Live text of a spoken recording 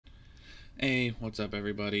Hey, what's up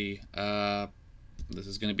everybody? This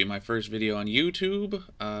is going to be my first video on YouTube.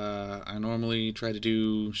 I normally try to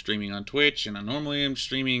do streaming on Twitch, and I normally am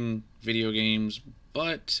streaming video games,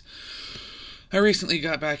 but I recently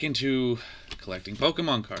got back into collecting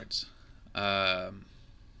Pokemon cards. I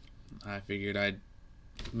figured I'd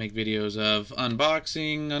make videos of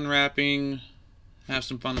unboxing, unwrapping, have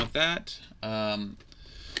some fun with that.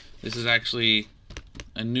 This is actually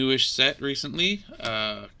a newish set recently,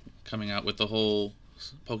 coming out with the whole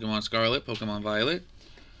Pokemon Scarlet, Pokemon Violet.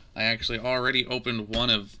 I actually already opened one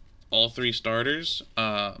of all three starters.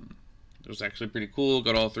 It was actually pretty cool.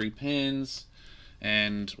 Got all three pins,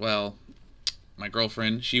 and well, my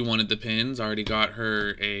girlfriend, she wanted the pins. I already got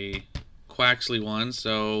her a Quaxley one,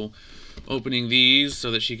 so opening these so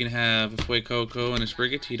that she can have a Fuecoco and a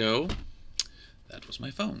Sprigatito. That was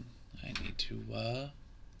my phone. I need to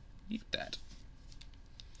eat that.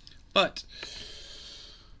 But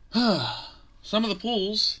some of the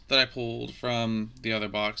pulls that I pulled from the other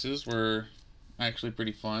boxes were actually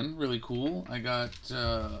pretty fun, really cool. I got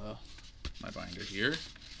my binder here.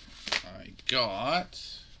 I got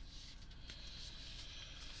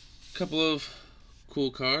a couple of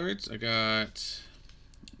cool cards. I got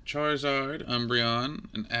Charizard, Umbreon,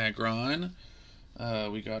 and Aggron.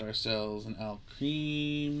 We got ourselves an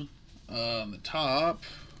Alcremie. On the top.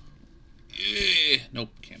 Nope,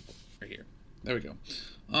 can't pull. Right here. There we go.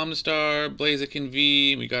 Omnistar, Blaziken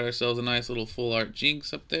V. We got ourselves a nice little full art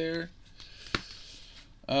Jinx up there.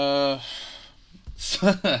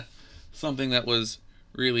 Something that was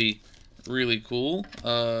really, really cool.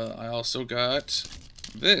 I also got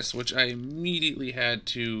this, which I immediately had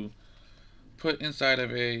to put inside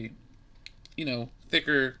of a,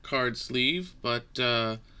 thicker card sleeve, but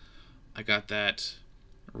I got that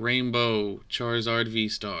Rainbow Charizard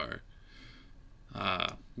V-Star.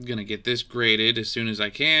 I'm gonna get this graded as soon as I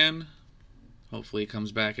can. Hopefully it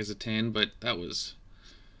comes back as a 10, but that was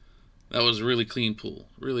a really clean pull.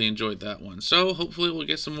 Really enjoyed that one. So hopefully we'll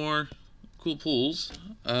get some more cool pulls.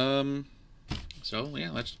 So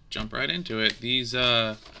yeah, let's jump right into it. These,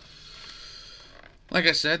 like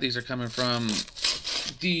I said, these are coming from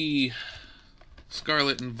the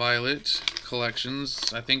Scarlet and Violet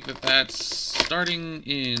collections. I think that's starting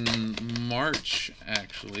in March,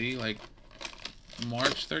 actually, like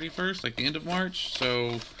March 31st, like the end of March, so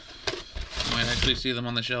you might actually see them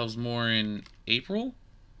on the shelves more in April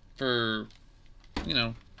for,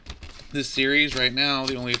 this series. Right now,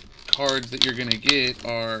 the only cards that you're gonna get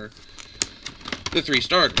are the three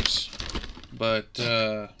starters, but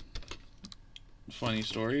funny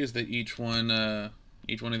story is that each one of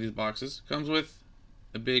these boxes comes with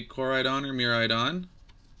a big Koraidon or Miraidon.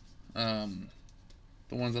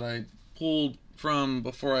 The ones that I pulled from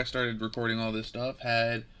before I started recording all this stuff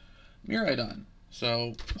had Miraidon.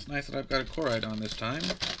 So it's nice that I've got a Koraidon this time.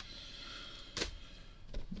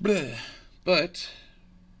 Bleh. But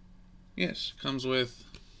yes, comes with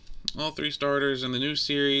all three starters, and the new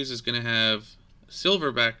series is going to have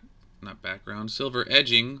silver silver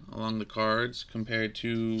edging along the cards compared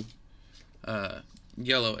to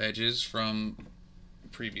yellow edges from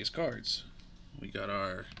previous cards. We got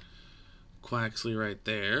our Quaxley right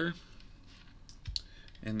there.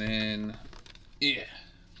 And then, yeah,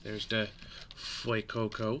 there's the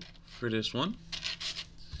Fuecoco for this one.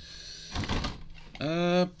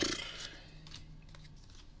 And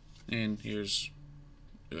here's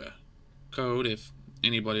the code if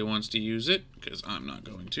anybody wants to use it, because I'm not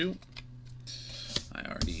going to. I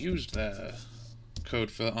already used the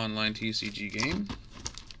code for the online TCG game.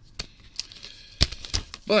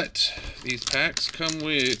 But these packs come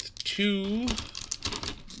with two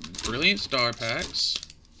Brilliant Star packs,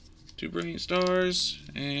 two Brilliant Stars,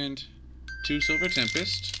 and two Silver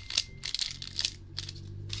Tempest.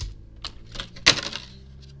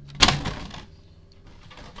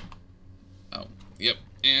 Oh, yep,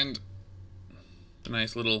 and the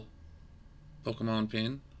nice little Pokemon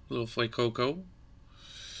pin, little Fuecoco.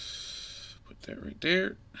 Put that right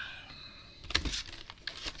there.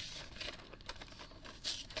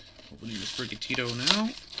 Opening the Sprigatito now,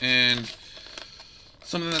 and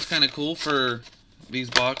something that's kind of cool for these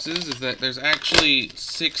boxes is that there's actually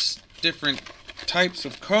 6 different types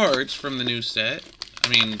of cards from the new set. I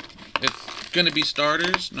mean, it's going to be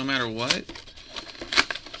starters no matter what,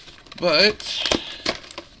 but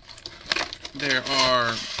there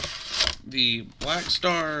are the Black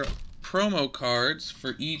Star promo cards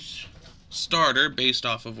for each starter based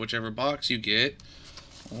off of whichever box you get.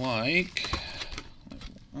 Like,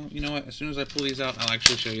 well, you know what? As soon as I pull these out, I'll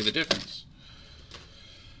actually show you the difference.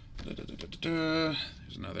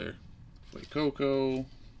 There's another Fuecoco,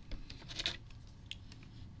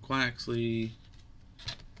 Quaxley,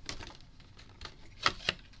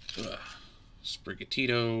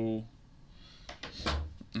 Sprigatito,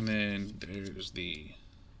 and then there's the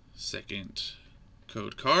second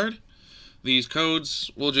code card. These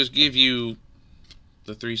codes will just give you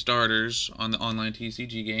the 3 starters on the online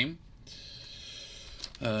TCG game.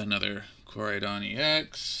 Another Coridon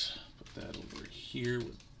EX. Put that over here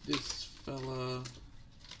with this fella.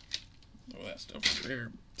 Oh, that stuff over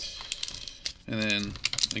there. And then,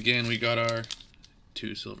 again, we got our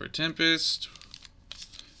 2 Silver Tempest.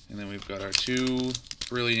 And then we've got our 2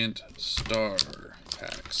 Brilliant Star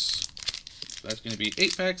packs. That's going to be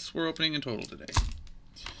 8 packs we're opening in total today.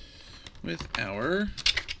 With our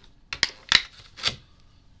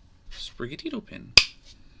Sprigatito pin.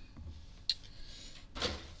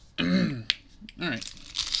 Alright,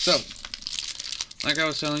 so, like I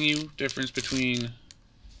was telling you, difference between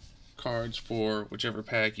cards for whichever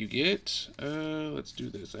pack you get. Let's do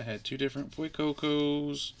this. I had 2 different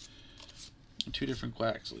Fuecocos, 2 different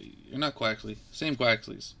Quaxley. Or not Quaxley, same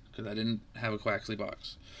Quaxleys, because I didn't have a Quaxley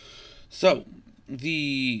box. So,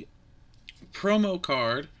 the promo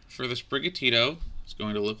card for the Sprigatito is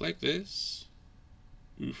going to look like this.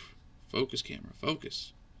 Oof. Focus, camera,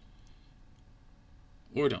 focus.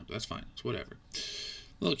 Or don't, that's fine, it's whatever.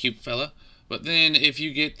 Little cute fella. But then if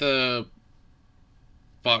you get the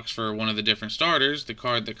box for one of the different starters, the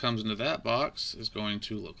card that comes into that box is going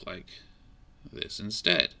to look like this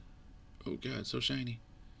instead. Oh god, so shiny.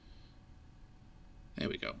 There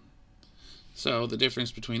we go. So the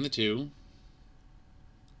difference between the two,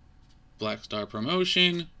 Black Star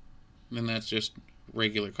Promotion, then that's just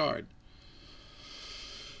regular card.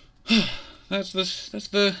 That's the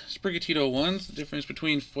Sprigatito ones. The difference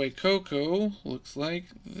between Fuecoco looks like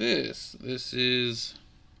this. This is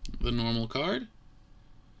the normal card.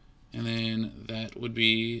 And then that would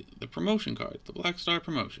be the promotion card, the Black Star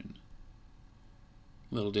Promotion.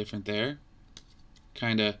 A little different there.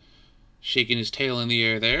 Kind of shaking his tail in the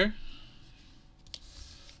air there.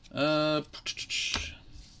 And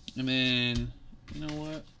then, you know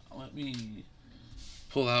what? Let me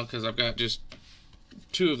pull out, because I've got just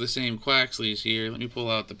 2 of the same Quaxleys here. Let me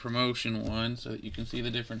pull out the promotion one so that you can see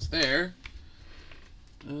the difference there.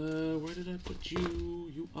 Where did I put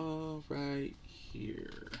you? You are right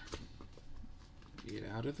here. Get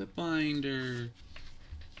out of the binder.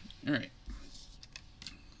 Alright.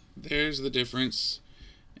 There's the difference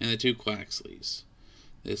in the 2 Quaxleys.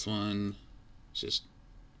 This one is just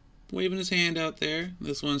waving his hand out there.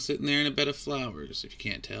 This one's sitting there in a bed of flowers, if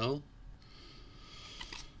you can't tell.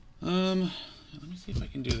 Let me see if I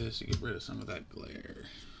can do this to get rid of some of that glare.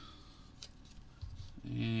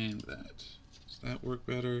 And that. Does that work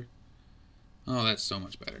better? Oh, that's so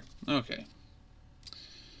much better. Okay.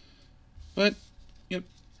 But, yep.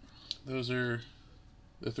 Those are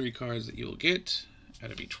the 3 cards that you'll get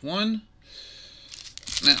out of each one.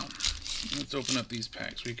 Now, let's open up these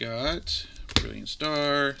packs. We got Brilliant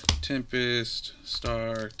Star, Tempest,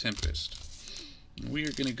 Star, Tempest. We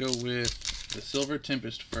are going to go with the Silver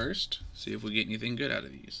Tempest first, see if we get anything good out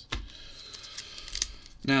of these.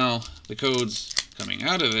 Now, the codes coming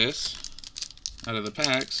out of this, out of the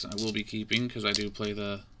packs, I will be keeping because I do play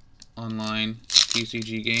the online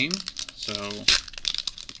TCG game. So,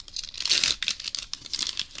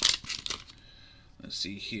 let's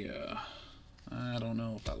see here. I don't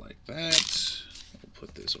know if I like that. We'll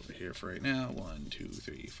put this over here for right now. 1, 2,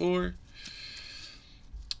 3, 4.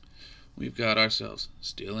 We've got ourselves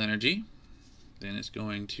Steel Energy. Then it's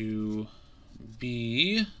going to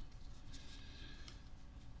be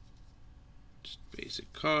just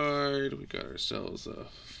basic card. We got ourselves a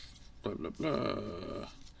blah blah blah.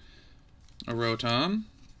 A Rotom.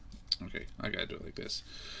 Okay, I gotta do it like this.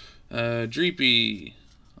 Dreepy,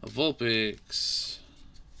 a Vulpix,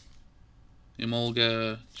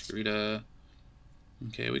 Emolga, Chikorita.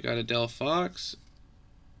 Okay, we got a Delphox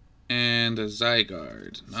and a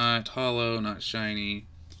Zygarde. Not hollow, not shiny.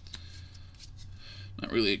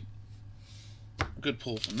 Not really a good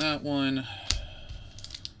pull from that one.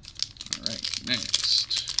 Alright,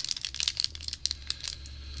 next.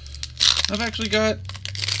 I've actually got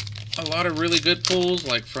a lot of really good pulls,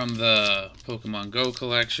 like from the Pokemon Go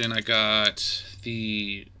collection. I got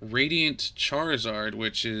the Radiant Charizard,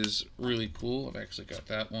 which is really cool. I've actually got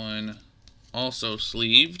that one also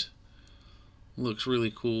sleeved. Looks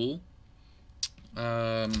really cool.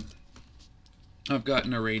 I've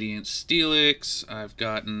gotten a Radiant Steelix. I've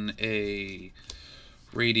gotten a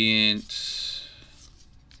Radiant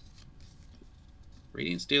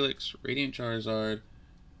Steelix, Radiant Charizard,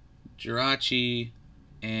 Jirachi,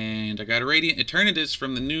 and I got a Radiant Eternatus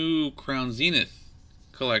from the new Crown Zenith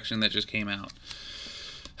collection that just came out.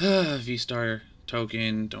 V-Star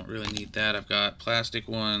token, don't really need that. I've got plastic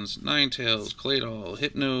ones, Ninetales, Claydol,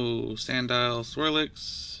 Hypno, Sandile,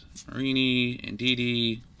 Swirlix, Marini,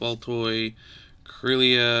 Indeedee, Baltoy,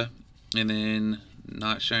 Corellia, and then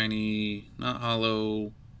not shiny, not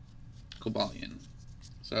hollow, Cobalion.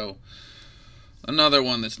 So, another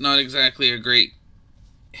one that's not exactly a great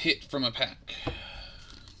hit from a pack.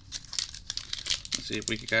 Let's see if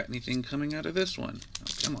we got anything coming out of this one. Oh,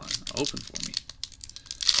 come on, open for me.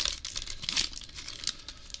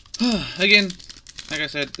 Again, like I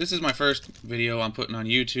said, this is my first video I'm putting on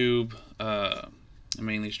YouTube. I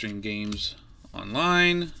mainly stream games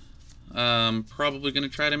online. Probably going to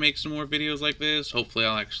try to make some more videos like this. Hopefully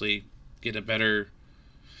I'll actually get a better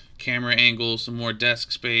camera angle, some more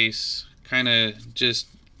desk space. Kind of just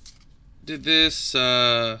did this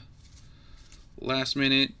last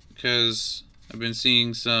minute because I've been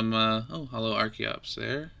seeing some, oh, hello Archeops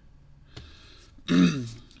there.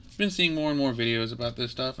 Been seeing more and more videos about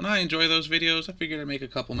this stuff, and I enjoy those videos. I figured I'd make a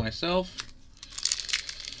couple myself.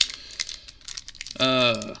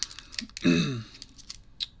 Not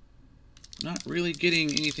really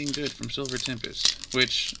getting anything good from Silver Tempest,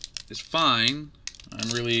 which is fine.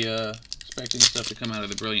 I'm really expecting stuff to come out of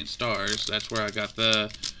the Brilliant Stars. That's where I got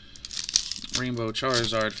the Rainbow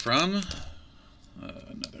Charizard from.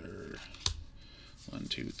 Another 1,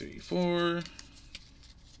 2, 3, 4.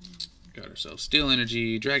 Got ourselves Steel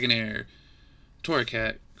Energy, Dragonair,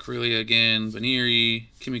 Torracat, Corellia again, Baniri,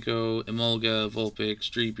 Kimiko, Emolga,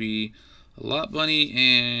 Vulpix, Streepy, Lot Bunny,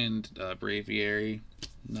 and Braviary.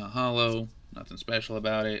 Not hollow, nothing special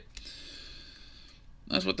about it.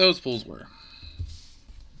 That's what those pulls were.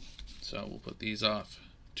 So we'll put these off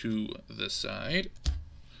to the side.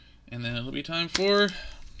 And then it'll be time for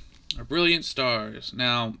our Brilliant Stars.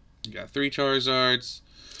 Now, we got 3 Charizards.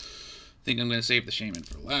 I think I'm going to save the Shaman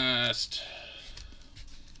for last.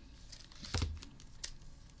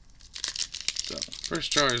 So,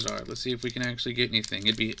 first Charizard. Let's see if we can actually get anything.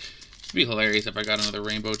 It'd be hilarious if I got another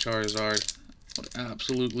Rainbow Charizard. I would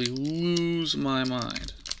absolutely lose my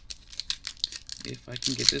mind if I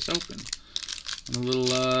can get this open. I'm a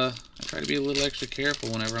little, I try to be a little extra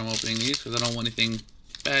careful whenever I'm opening these because I don't want anything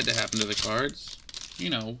bad to happen to the cards.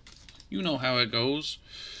 You know how it goes.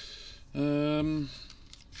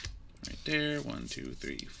 Right there, 1, 2,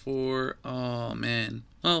 3, 4. Oh man.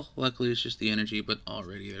 Well, luckily it's just the energy, but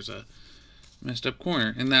already there's a messed up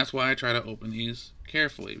corner, and that's why I try to open these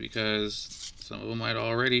carefully because some of them might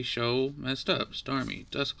already show messed up. Starmie,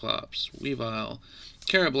 Dusclops, Weavile,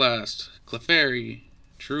 Carablast, Clefairy,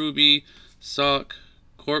 Cherubi, Sock,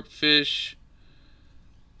 Corpfish,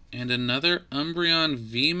 and another Umbreon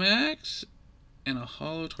VMAX and a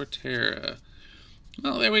Hollow Torterra.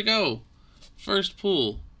 Well, there we go. First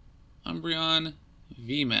pull. Umbreon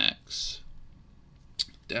VMAX.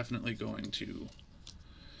 Definitely going to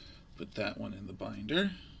put that one in the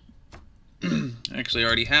binder. I actually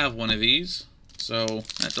already have one of these, so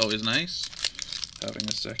that's always nice. Having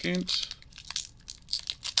a second.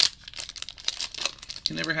 You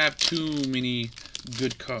can never have too many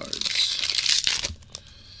good cards.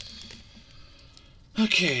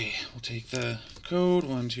 Okay, we'll take the code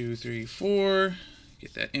 1, 2, 3, 4.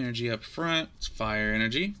 Get that energy up front. It's fire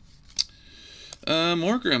energy.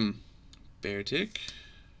 Morgrem, Beartic,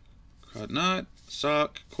 Crodnot,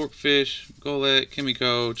 Sock, Corpfish, Golett,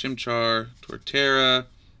 Kimiko, Chimchar, Torterra,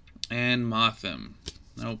 and Mothim.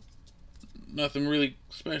 Nope. Nothing really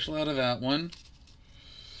special out of that one.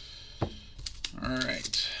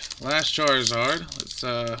 Alright. Last Charizard. Let's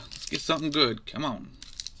get something good. Come on.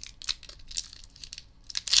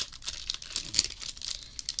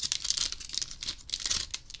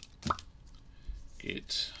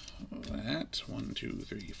 Get that. 1, 2,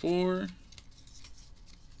 3, 4.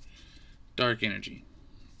 Dark Energy.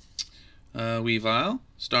 Weavile,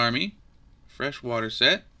 Starmie, Freshwater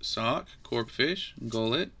Set, Sock, Corpfish,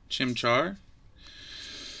 Golett, Chimchar.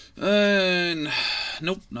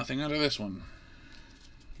 Nope, nothing out of this one.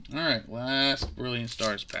 Alright, last Brilliant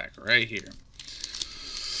Stars pack right here.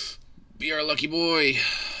 Be our lucky boy.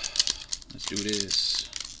 Let's do this.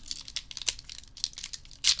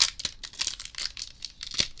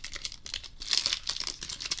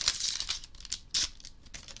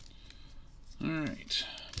 Alright,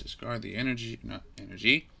 discard the energy, not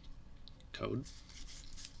energy, code.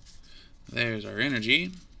 There's our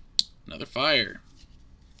energy. Another fire.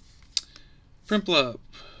 Prinplup.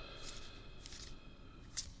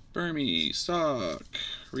 Burmy, Sock,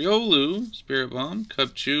 Riolu, Spirit Bomb,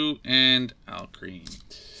 Cubchoo, and Alcrene.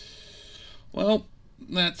 Well,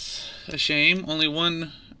 that's a shame. Only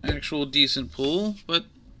one actual decent pull, but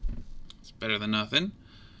it's better than nothing.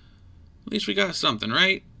 At least we got something,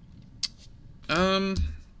 right?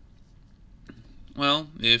 Well,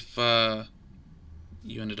 if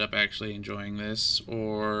you ended up actually enjoying this,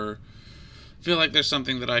 or feel like there's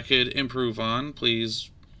something that I could improve on, please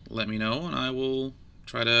let me know, and I will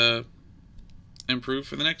try to improve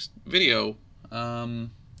for the next video.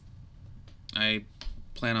 I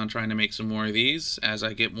plan on trying to make some more of these as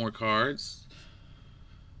I get more cards.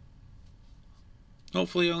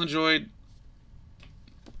 Hopefully y'all enjoyed.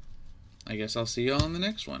 I guess I'll see y'all in the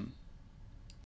next one.